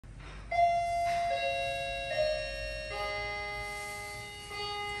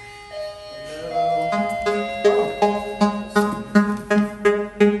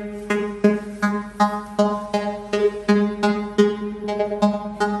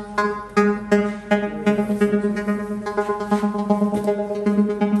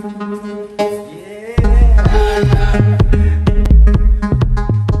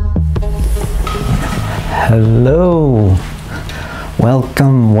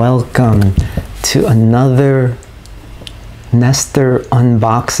welcome to another Nestor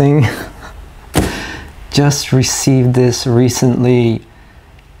unboxing. Just received this recently.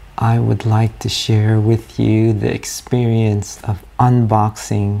 I would like to share with you the experience of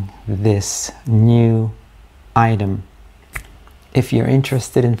unboxing this new item. If you're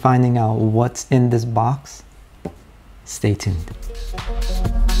interested in finding out what's in this box, stay tuned.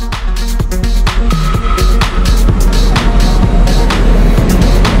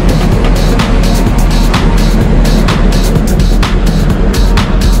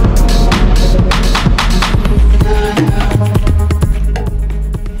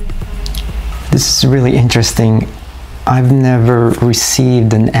 This is really interesting. I've never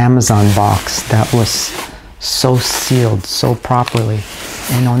received an Amazon box that was so sealed so properly.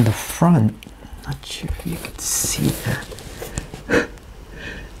 And on the front, not sure if you can see that,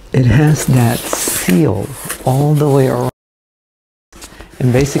 it has that seal all the way around.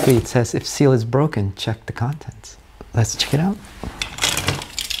 And basically it says, if seal is broken, check the contents. Let's check it out.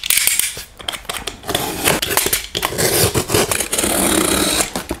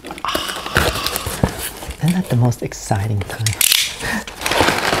 Isn't that the most exciting time?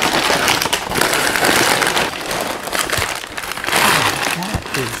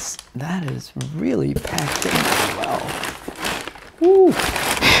 That is really packed in well. Woo.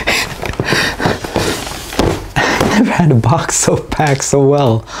 I've never had a box so packed so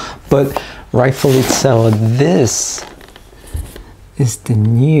well, but rightfully so. This is the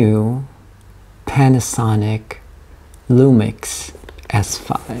new Panasonic LUMIX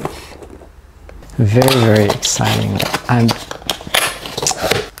S5. Very, very exciting. I'm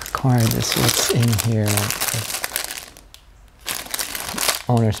acquired this. What's in here?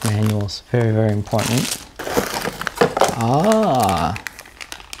 Owner's manuals. Very, very important. Ah,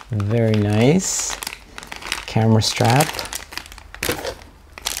 very nice. Camera strap.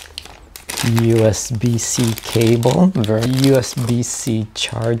 USB-C cable. Very USB-C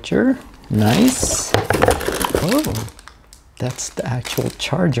charger. Nice. Oh, that's the actual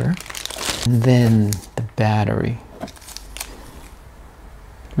charger. And then the battery.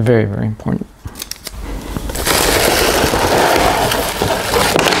 Very, very important.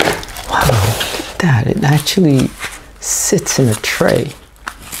 Wow, look at that. It actually sits in a tray.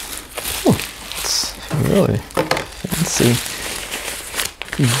 Oh, it's really fancy.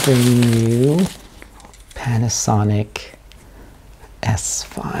 The new Panasonic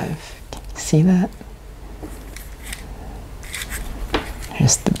S5. Can you see that?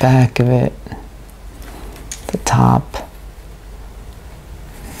 Here's the back of it, the top,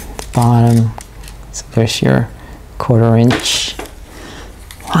 the bottom. So there's your 1/4 inch.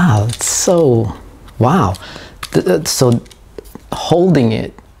 Wow, it's so, wow. So holding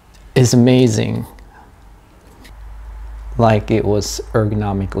it is amazing. Like it was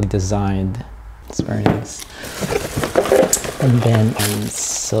ergonomically designed. It's very nice. And then,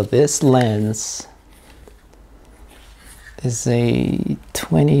 so this lens is a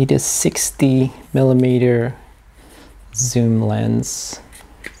 20 to 60 millimeter zoom lens.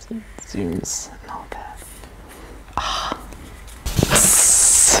 So it zooms and all that.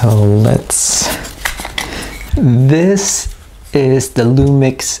 So this is the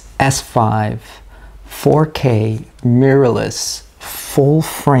LUMIX S5 4K mirrorless full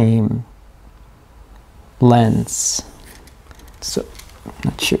frame lens. So I'm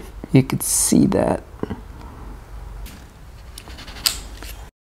not sure if you could see that.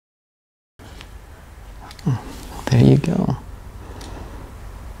 There you go.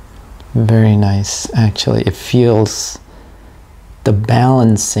 Very nice. Actually, it feels, the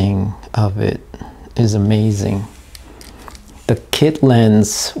balancing of it is amazing. The kit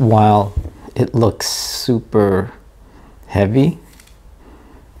lens, while it looks super heavy,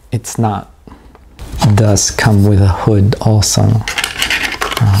 it's not. It does come with a hood also.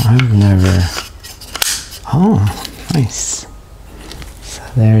 I've never, oh, nice. So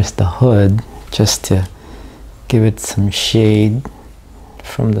there's the hood, just to give it some shade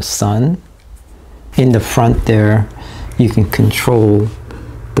from the sun. In the front there, you can control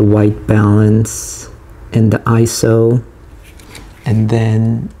the white balance and the ISO, and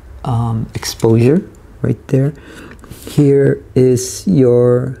then exposure right there. Here is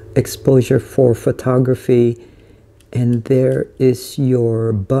your exposure for photography, and there is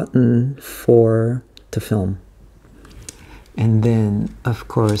your button to film. And then, of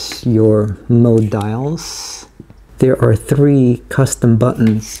course, your mode dials. There are 3 custom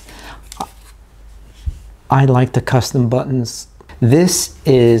buttons. I like the custom buttons. This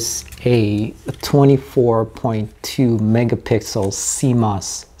is a 24.2 megapixel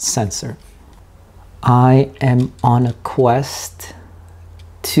CMOS sensor. I am on a quest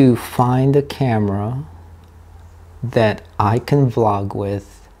to find a camera that I can vlog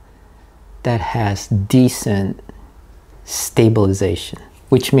with that has decent stabilization,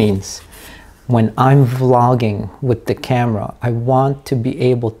 which means when I'm vlogging with the camera, I want to be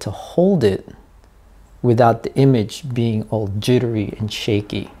able to hold it without the image being all jittery and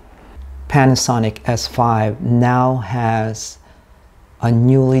shaky. Panasonic S5 now has a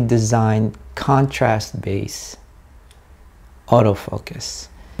newly designed contrast-based autofocus.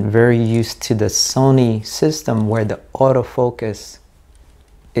 I'm very used to the Sony system where the autofocus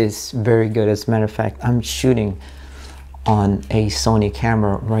is very good. As a matter of fact, I'm shooting on a Sony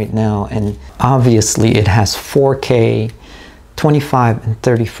camera right now, and obviously it has 4K 25 and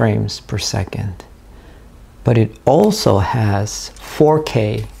 30 frames per second, but it also has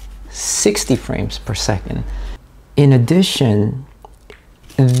 4K 60 frames per second. In addition,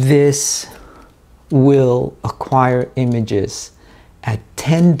 this will acquire images at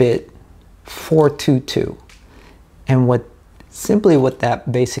 10-bit 422, and what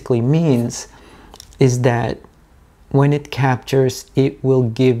that basically means is that when it captures, it will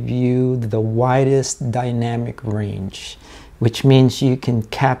give you the widest dynamic range, which means you can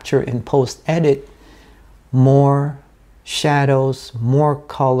capture and post-edit more shadows, more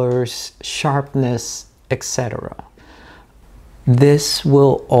colors, sharpness, etc. This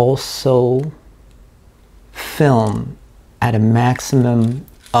will also film at a maximum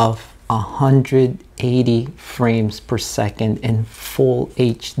of 180 frames per second in full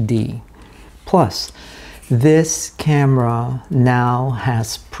HD. Plus, this camera now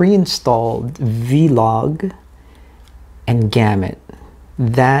has pre-installed Vlog and Gamut.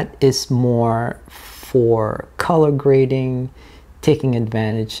 That is more for color grading, taking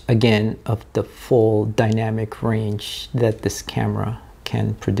advantage again of the full dynamic range that this camera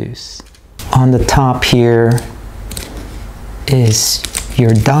can produce. On the top here is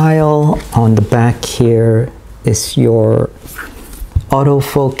your dial. On the back here is your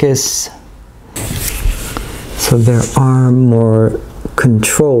autofocus. So there are more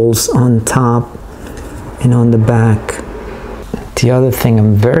controls on top and on the back. The other thing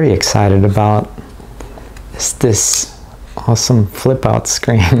I'm very excited about is this awesome flip out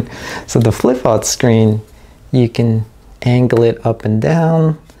screen. So the flip out screen, you can angle it up and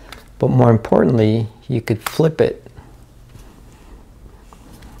down, but more importantly, you could flip it.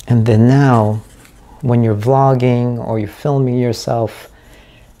 And then now, when you're vlogging or you're filming yourself,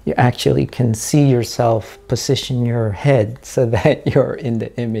 you actually can see yourself, position your head so that you're in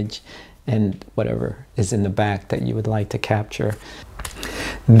the image and whatever is in the back that you would like to capture.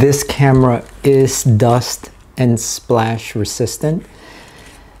 This camera is dust and splash resistant.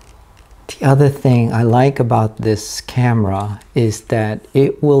 The other thing I like about this camera is that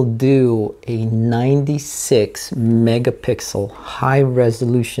it will do a 96 megapixel high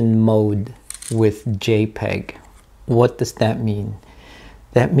resolution mode with JPEG. What does that mean?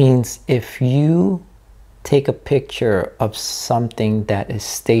 That means if you take a picture of something that is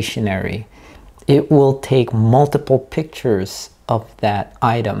stationary, it will take multiple pictures of that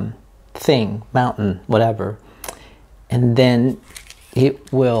item, thing, mountain, whatever, and then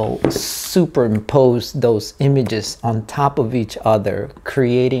it will superimpose those images on top of each other,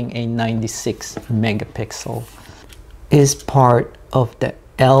 creating a 96 megapixel. Is part of the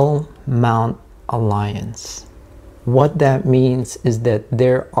L-mount alliance. What that means is that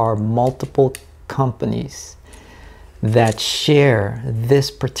there are multiple companies that share this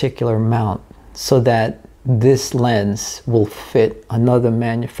particular mount so that this lens will fit another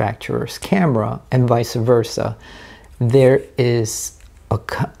manufacturer's camera and vice versa. There is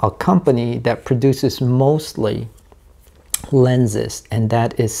a company that produces mostly lenses, and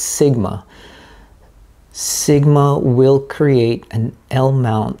that is Sigma. Sigma will create an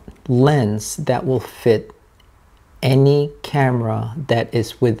L-mount lens that will fit any camera that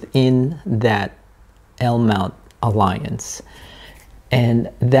is within that L-mount alliance, and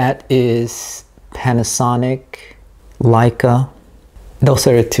that is Panasonic, Leica. Those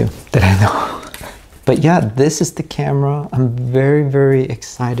are the two that I know. But yeah, this is the camera. I'm very, very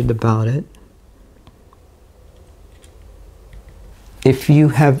excited about it. If you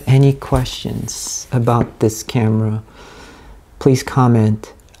have any questions about this camera, please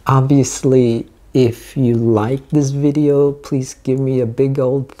comment. Obviously, if you like this video, please give me a big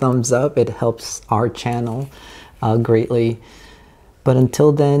old thumbs up. It helps our channel greatly. But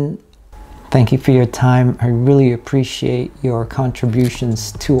until then, thank you for your time. I really appreciate your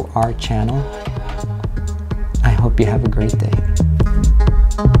contributions to our channel. I hope you have a great day.